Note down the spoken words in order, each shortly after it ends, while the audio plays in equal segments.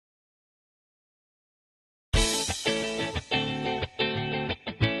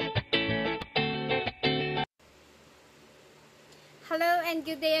Hello and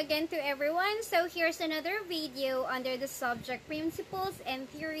good day again to everyone. So here's another video under the subject principles and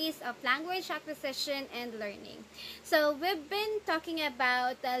theories of language acquisition and learning. So we've been talking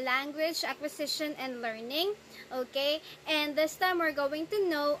about language acquisition and learning, okay? And this time we're going to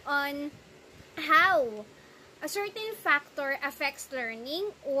know on how a certain factor affects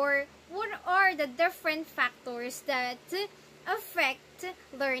learning, or what are the different factors that affect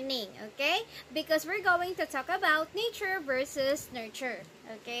learning, okay? Because we're going to talk about nature versus nurture,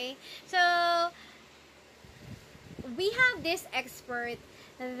 okay? So we have this expert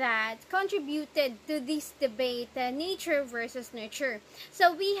that contributed to this debate, nature versus nurture.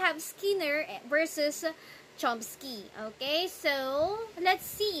 So we have Skinner versus Chomsky, okay? So let's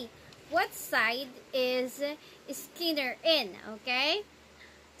see what side is Skinner in, okay?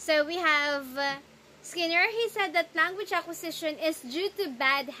 So we have Skinner. He said that language acquisition is due to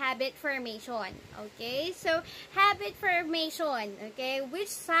bad habit formation, okay? So habit formation, okay? Which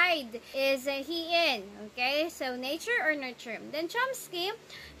side is he in, okay? So nature or nurture? Then Chomsky,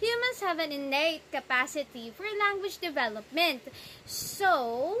 humans have an innate capacity for language development.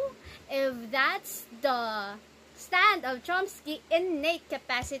 So if that's the stand of Chomsky, innate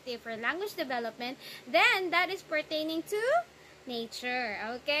capacity for language development, then that is pertaining to nature,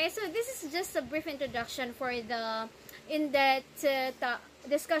 okay? So this is just a brief introduction for the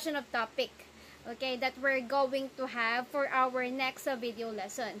discussion of topic, okay, that we're going to have for our next video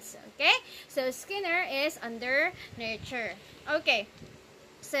lessons, okay? So Skinner is under nurture, okay?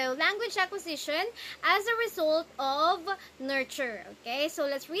 So language acquisition as a result of nurture, okay? So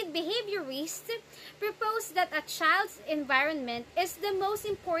let's read. Behaviorists propose that a child's environment is the most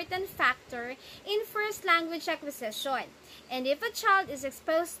important factor in first language acquisition. And if a child is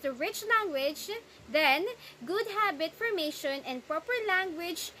exposed to rich language, then good habit formation and proper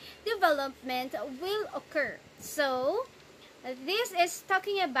language development will occur. So this is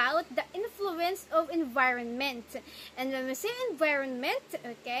talking about the influence of environment. And when we say environment,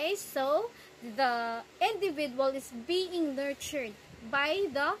 okay, so the individual is being nurtured by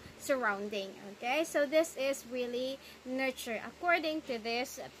the surrounding, okay? So this is really nurture according to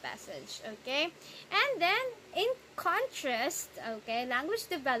this passage, okay? And then in contrast, okay, language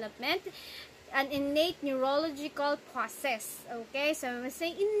development, an innate neurological process, okay? So when we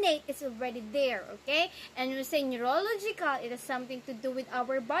say innate, it's already there, okay? And when we say neurological, it has something to do with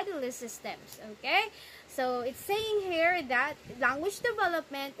our bodily systems, okay? So it's saying here that language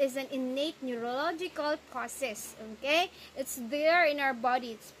development is an innate neurological process, okay? It's there in our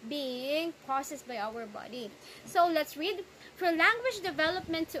body. It's being processed by our body. So let's read. For language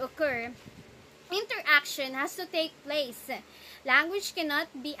development to occur, interaction has to take place. Language cannot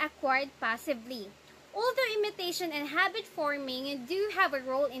be acquired passively. Although imitation and habit forming do have a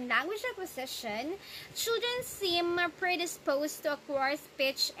role in language acquisition, children seem predisposed to acquire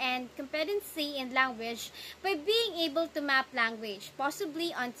speech and competency in language by being able to map language,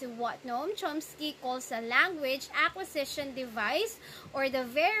 possibly onto what Noam Chomsky calls a language acquisition device, or the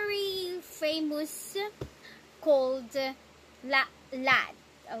very famous called LAD,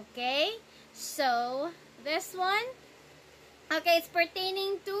 okay? So this one, okay, it's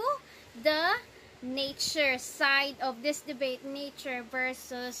pertaining to the nature side of this debate, nature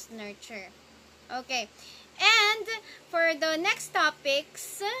versus nurture, okay? And for the next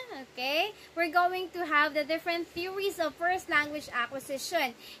topics, okay, we're going to have the different theories of first language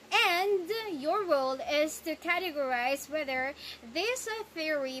acquisition, and your role is to categorize whether this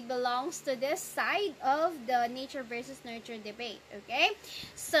theory belongs to this side of the nature versus nurture debate, okay?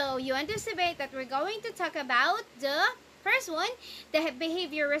 So you anticipate that we're going to talk about the first one, the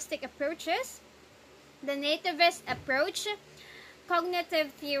behavioristic approaches, the nativist approach,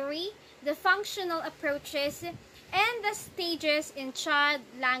 cognitive theory, the functional approaches, and the stages in child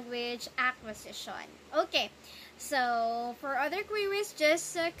language acquisition. Okay, so for other queries,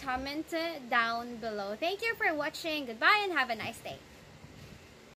 just comment down below. Thank you for watching. Goodbye and have a nice day.